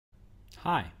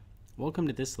Hi, welcome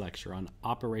to this lecture on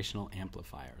operational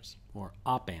amplifiers, or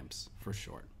op-amps for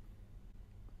short.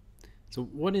 So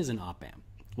what is an op-amp?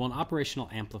 Well, an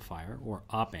operational amplifier, or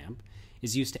op-amp,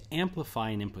 is used to amplify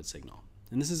an input signal.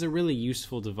 And this is a really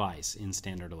useful device in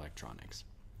standard electronics.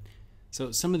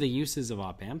 So some of the uses of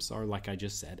op-amps are, like I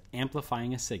just said,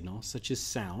 amplifying a signal, such as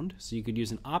sound. So you could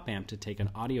use an op-amp to take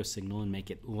an audio signal and make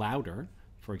it louder,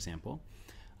 for example.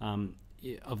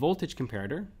 A voltage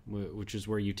comparator, which is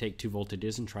where you take two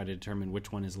voltages and try to determine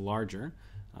which one is larger.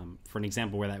 For an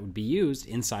example where that would be used,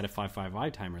 inside a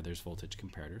 555 timer, there's voltage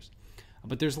comparators.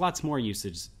 But there's lots more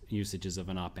usages of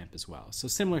an op-amp as well. So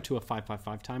similar to a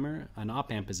 555 timer, an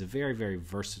op-amp is a very, very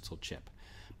versatile chip.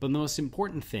 But the most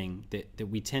important thing that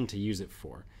we tend to use it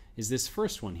for is this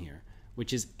first one here,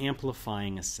 which is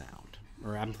amplifying a sound,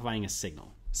 or amplifying a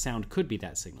signal. Sound could be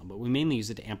that signal, but we mainly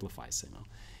use it to amplify a signal.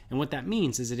 And what that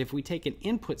means is that if we take an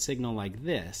input signal like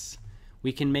this,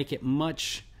 we can make it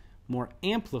much more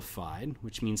amplified,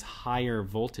 which means higher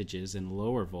voltages and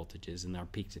lower voltages in our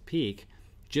peak-to-peak,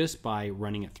 just by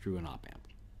running it through an op-amp.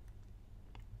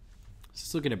 So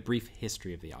let's look at a brief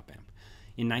history of the op-amp.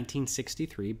 In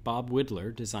 1963, Bob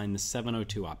Widler designed the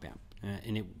 702 op-amp,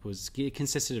 and it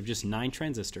consisted of just 9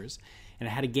 transistors, and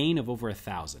it had a gain of over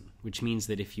 1,000, which means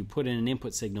that if you put in an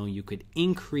input signal, you could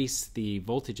increase the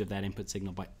voltage of that input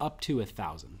signal by up to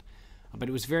 1,000. But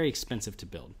it was very expensive to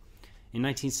build. In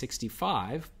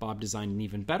 1965, Bob designed an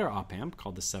even better op-amp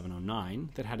called the 709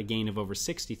 that had a gain of over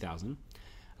 60,000.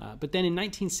 But then in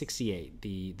 1968,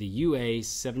 the UA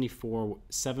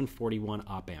 741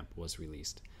 op-amp was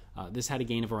released. This had a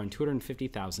gain of around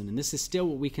 250,000, and this is still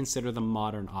what we consider the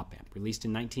modern op-amp. Released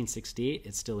in 1968,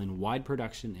 it's still in wide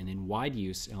production and in wide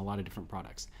use in a lot of different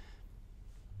products.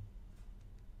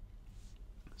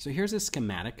 So here's a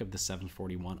schematic of the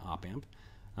 741 op-amp,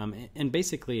 and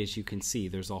basically, as you can see,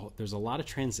 there's a lot of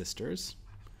transistors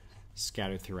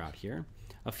scattered throughout here,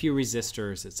 a few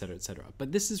resistors, etc., etc.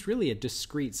 But this is really a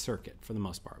discrete circuit for the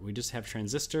most part. We just have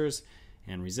transistors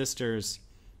and resistors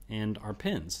and our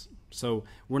pins. So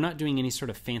we're not doing any sort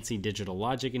of fancy digital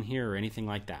logic in here or anything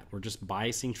like that. We're just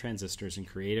biasing transistors in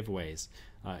creative ways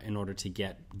in order to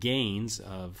get gains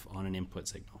on an input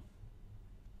signal.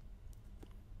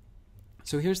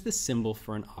 So here's the symbol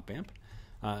for an op-amp.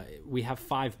 We have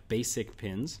 5 basic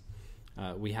pins.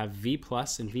 We have V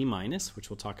plus and V minus, which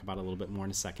we'll talk about a little bit more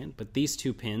in a second. But these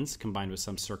 2 pins, combined with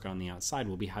some circuit on the outside,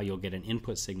 will be how you'll get an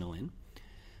input signal in.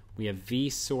 We have V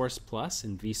source plus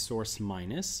and V source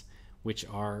minus, which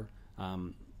are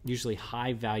usually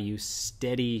high-value,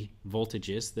 steady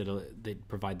voltages that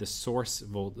provide the source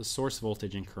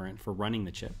voltage and current for running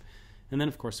the chip. And then,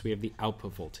 of course, we have the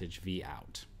output voltage, V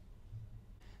out.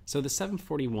 So the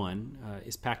 741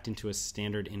 is packed into a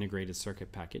standard integrated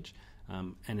circuit package,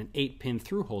 and an 8-pin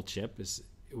through-hole chip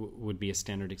would be a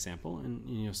standard example.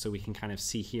 And so we can kind of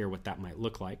see here what that might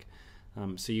look like.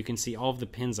 So you can see all of the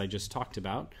pins I just talked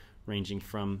about, ranging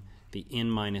from the in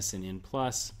minus and in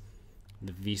plus,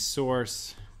 the V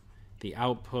source, the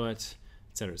output,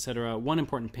 etc., etc. One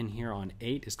important pin here on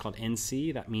 8 is called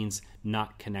NC. That means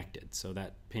not connected. So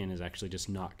that pin is actually just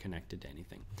not connected to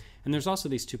anything. And there's also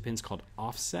these 2 pins called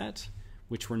offset,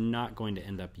 which we're not going to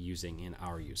end up using in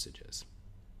our usages.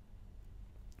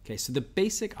 Okay, so the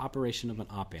basic operation of an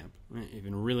op-amp,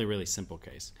 even a really, really simple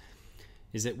case,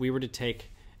 is that we were to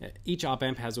take each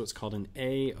op-amp has what's called an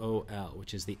AOL,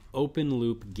 which is the open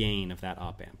loop gain of that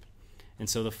op-amp. And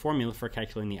so the formula for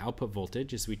calculating the output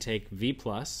voltage is we take V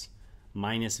plus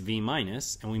minus V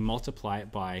minus, and we multiply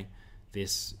it by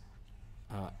this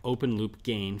open loop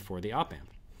gain for the op-amp.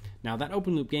 Now that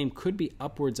open loop gain could be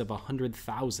upwards of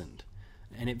 100,000,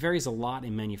 and it varies a lot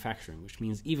in manufacturing, which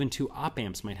means even 2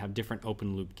 op-amps might have different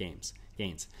open loop gains.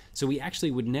 So we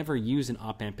actually would never use an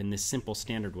op-amp in this simple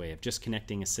standard way of just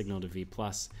connecting a signal to V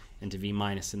plus and to V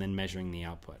minus and then measuring the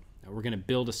output. Now we're going to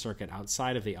build a circuit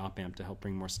outside of the op-amp to help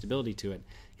bring more stability to it,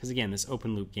 because again, this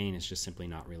open loop gain is just simply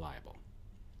not reliable.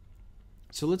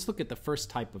 So let's look at the first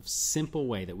type of simple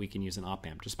way that we can use an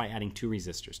op-amp, just by adding 2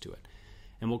 resistors to it.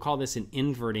 And we'll call this an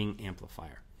inverting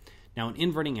amplifier. Now an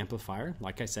inverting amplifier,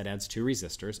 like I said, adds 2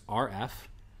 resistors, RF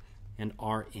and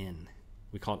RIN.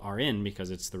 We call it RIN because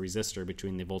it's the resistor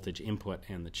between the voltage input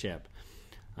and the chip.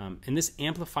 And this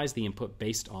amplifies the input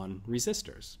based on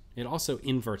resistors. It also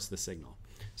inverts the signal.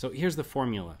 So here's the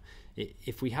formula.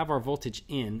 If we have our voltage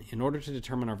in order to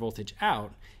determine our voltage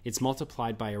out, it's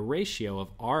multiplied by a ratio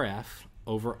of RF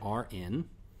over RIN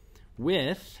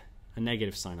with a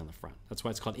negative sign on the front. That's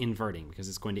why it's called inverting, because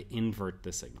it's going to invert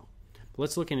the signal. But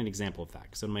let's look at an example of that,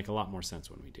 because it'll make a lot more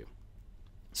sense when we do.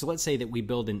 So let's say that we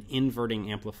build an inverting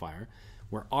amplifier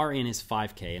where Rin is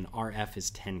 5K and RF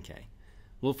is 10K.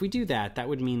 Well, if we do that, that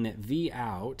would mean that V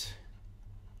out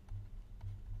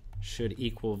should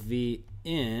equal V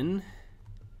in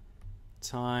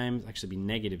times, actually be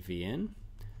negative V in,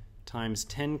 times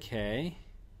 10K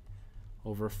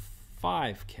over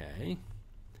 5K,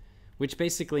 which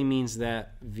basically means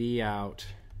that V out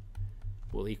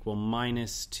will equal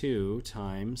minus 2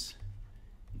 times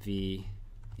V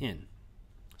in.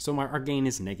 So our gain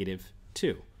is negative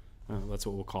 2. That's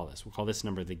what we'll call this. We'll call this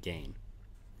number the gain.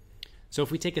 So if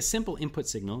we take a simple input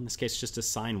signal, in this case just a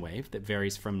sine wave that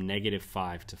varies from negative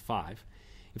 5 to 5,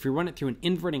 if we run it through an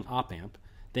inverting op-amp,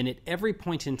 then at every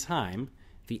point in time,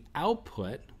 the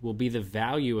output will be the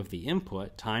value of the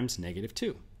input times negative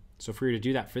 2. So if we were to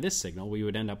do that for this signal, we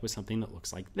would end up with something that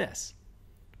looks like this,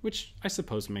 which I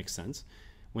suppose makes sense.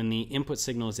 When the input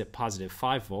signal is at positive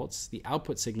 5 volts, the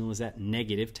output signal is at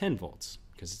negative 10 volts,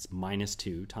 because it's minus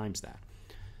 2 times that.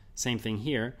 Same thing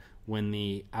here. When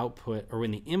the output, or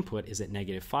when the input is at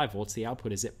negative 5 volts, the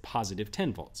output is at positive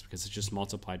 10 volts, because it's just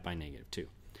multiplied by negative 2.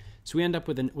 So we end up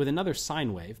with another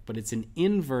sine wave, but it's an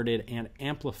inverted and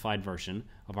amplified version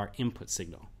of our input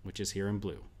signal, which is here in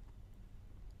blue.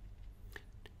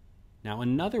 Now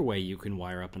another way you can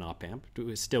wire up an op-amp,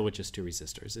 still with just 2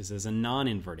 resistors, is as a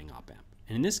non-inverting op-amp.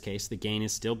 And in this case, the gain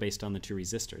is still based on the 2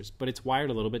 resistors, but it's wired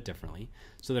a little bit differently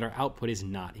so that our output is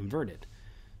not inverted.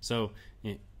 So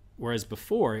whereas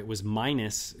before it was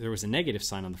minus, there was a negative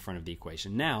sign on the front of the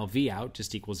equation. Now V out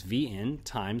just equals V in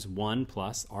times 1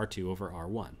 plus R2 over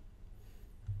R1.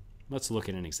 Let's look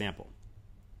at an example.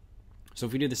 So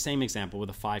if we do the same example with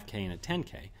a 5K and a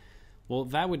 10K, well,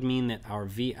 that would mean that our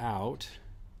V out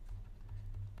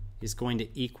is going to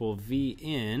equal V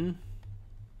in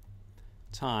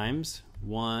times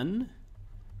 1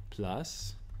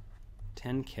 plus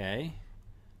 10K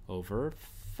over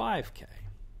 5K.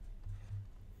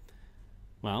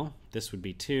 Well, this would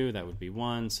be 2, that would be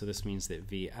 1, so this means that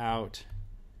V out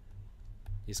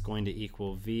is going to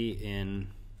equal V in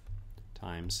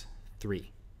times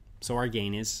 3. So our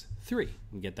gain is 3.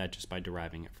 We get that just by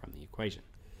deriving it from the equation.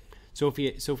 So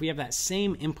if we have that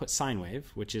same input sine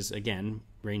wave, which is again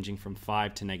ranging from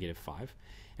 5 to negative 5,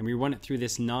 and we run it through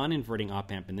this non-inverting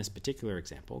op-amp in this particular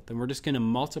example, then we're just going to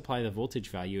multiply the voltage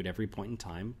value at every point in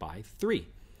time by 3.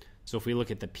 So if we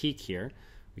look at the peak here,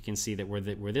 we can see that where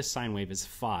this sine wave is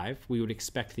 5, we would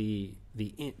expect the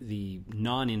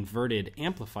non-inverted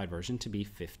amplified version to be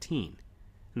 15.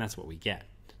 And that's what we get.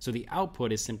 So the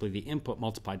output is simply the input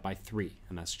multiplied by 3,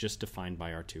 and that's just defined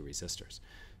by our 2 resistors.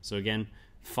 So again,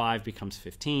 5 becomes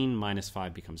 15, minus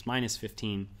 5 becomes minus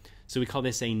 15. So we call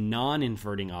this a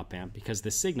non-inverting op-amp because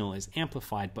the signal is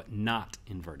amplified but not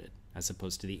inverted, as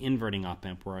opposed to the inverting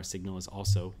op-amp where our signal is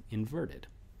also inverted.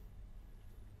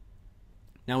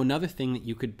 Now another thing that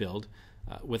you could build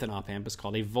with an op-amp is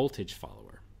called a voltage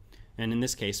follower. And in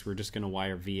this case, we're just going to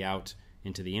wire V out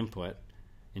into the input,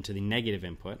 into the negative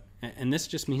input, and this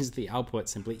just means the output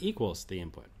simply equals the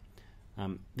input.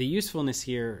 The usefulness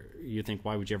here, you think,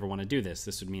 why would you ever want to do this?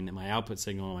 This would mean that my output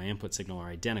signal and my input signal are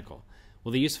identical.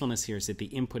 Well, the usefulness here is that the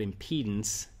input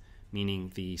impedance,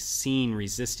 meaning the seen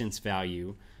resistance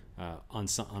value on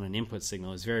an input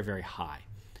signal, is very, very high.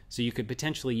 So you could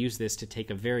potentially use this to take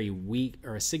a very weak,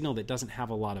 or a signal that doesn't have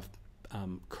a lot of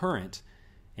current,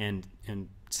 and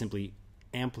simply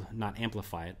not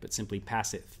amplify it, but simply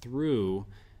pass it through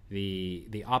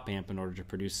the op-amp in order to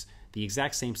produce the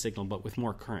exact same signal but with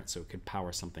more current, so it could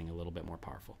power something a little bit more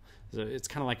powerful. So it's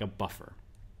kind of like a buffer.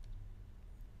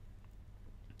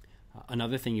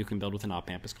 Another thing you can build with an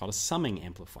op-amp is called a summing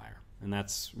amplifier, and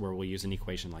that's where we'll use an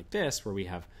equation like this, where we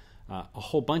have a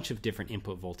whole bunch of different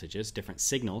input voltages, different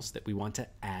signals that we want to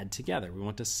add together. We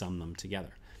want to sum them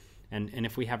together. And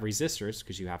if we have resistors,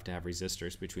 because you have to have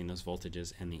resistors between those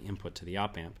voltages and the input to the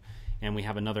op-amp, and we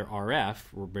have another RF,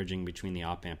 we're bridging between the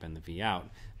op-amp and the V out,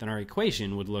 then our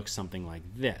equation would look something like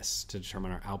this to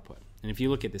determine our output. And if you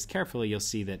look at this carefully, you'll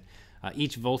see that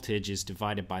each voltage is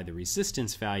divided by the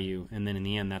resistance value, and then in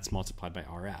the end that's multiplied by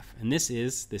RF. And this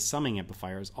summing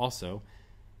amplifier is also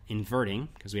inverting,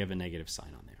 because we have a negative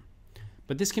sign on there.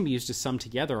 But this can be used to sum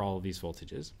together all of these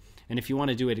voltages, and if you want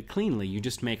to do it cleanly, you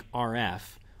just make RF,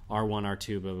 R1,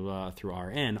 R2, blah, blah, blah, through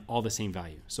Rn, all the same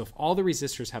value. So if all the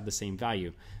resistors have the same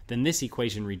value, then this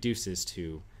equation reduces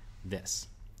to this,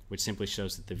 which simply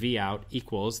shows that the V out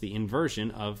equals the inversion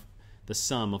of the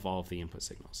sum of all of the input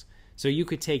signals. So you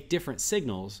could take different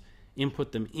signals,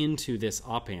 input them into this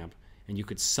op-amp, and you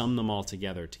could sum them all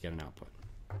together to get an output.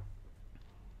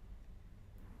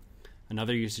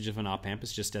 Another usage of an op-amp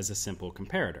is just as a simple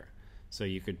comparator. So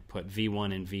you could put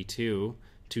V1 and V2,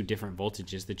 two different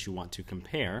voltages that you want to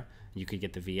compare. You could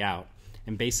get the V out.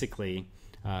 And basically,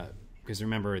 because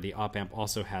remember, the op-amp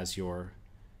also has your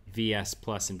Vs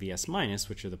plus and Vs minus,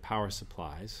 which are the power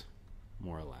supplies,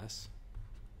 more or less.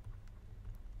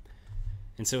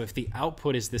 And so if the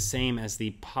output is the same as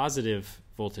the positive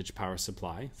voltage power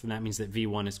supply, then that means that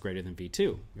V1 is greater than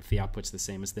V2. If the output's the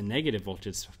same as the negative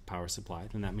voltage power supply,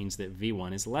 then that means that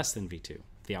V1 is less than V2.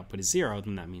 If the output is 0,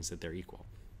 then that means that they're equal.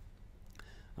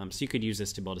 So you could use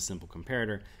this to build a simple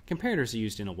comparator. Comparators are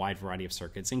used in a wide variety of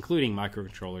circuits, including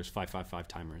microcontrollers, 555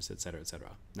 timers, etc.,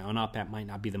 etc. Now, an op-amp might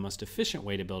not be the most efficient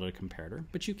way to build a comparator,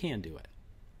 but you can do it.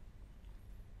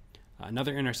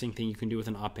 Another interesting thing you can do with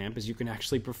an op-amp is you can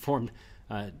actually perform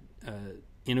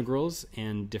integrals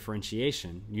and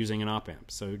differentiation using an op-amp.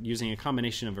 So using a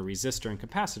combination of a resistor and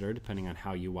capacitor, depending on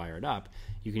how you wire it up,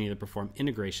 you can either perform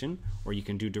integration or you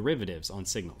can do derivatives on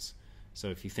signals. So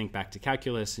if you think back to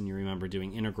calculus and you remember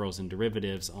doing integrals and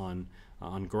derivatives on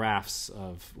graphs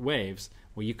of waves,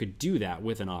 well, you could do that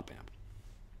with an op-amp.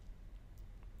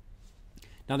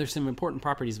 Now there's some important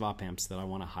properties of op-amps that I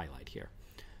want to highlight here.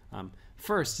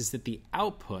 First is that the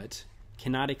output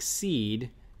cannot exceed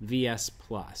Vs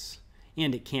plus,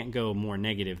 and it can't go more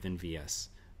negative than Vs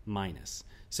minus.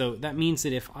 So that means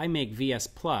that if I make Vs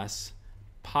plus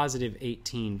positive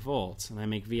 18 volts and I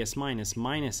make Vs minus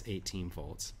minus 18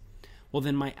 volts, well,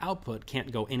 then my output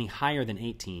can't go any higher than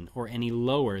 18 or any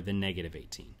lower than negative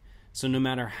 18. So no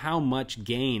matter how much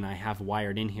gain I have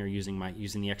wired in here using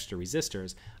the extra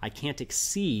resistors, I can't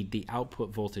exceed the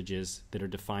output voltages that are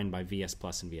defined by Vs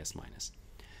plus and Vs minus.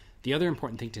 The other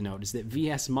important thing to note is that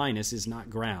Vs minus is not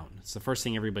ground. It's the first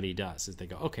thing everybody does is they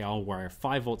go, okay, I'll wire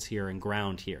 5 volts here and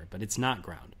ground here, but it's not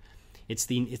ground.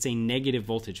 It's a negative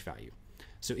voltage value.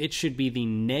 So it should be the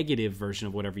negative version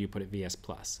of whatever you put at Vs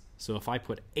plus. So if I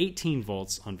put 18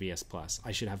 volts on Vs plus,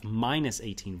 I should have minus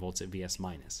 18 volts at Vs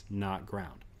minus, not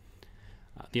ground.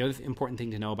 The other important thing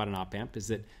to know about an op-amp is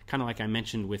that, kind of like I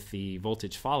mentioned with the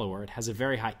voltage follower, it has a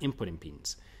very high input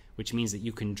impedance, which means that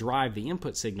you can drive the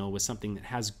input signal with something that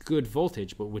has good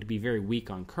voltage but would be very weak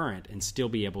on current and still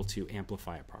be able to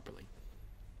amplify it properly.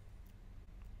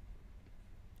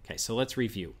 Okay, so let's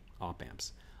review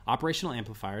op-amps. Operational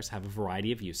amplifiers have a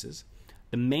variety of uses.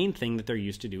 The main thing that they're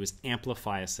used to do is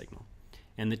amplify a signal.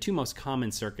 And the two most common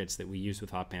circuits that we use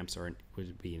with op-amps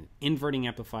would be an inverting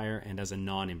amplifier and as a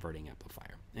non-inverting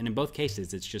amplifier. And in both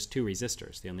cases, it's just two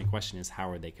resistors. The only question is, how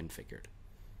are they configured?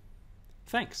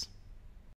 Thanks.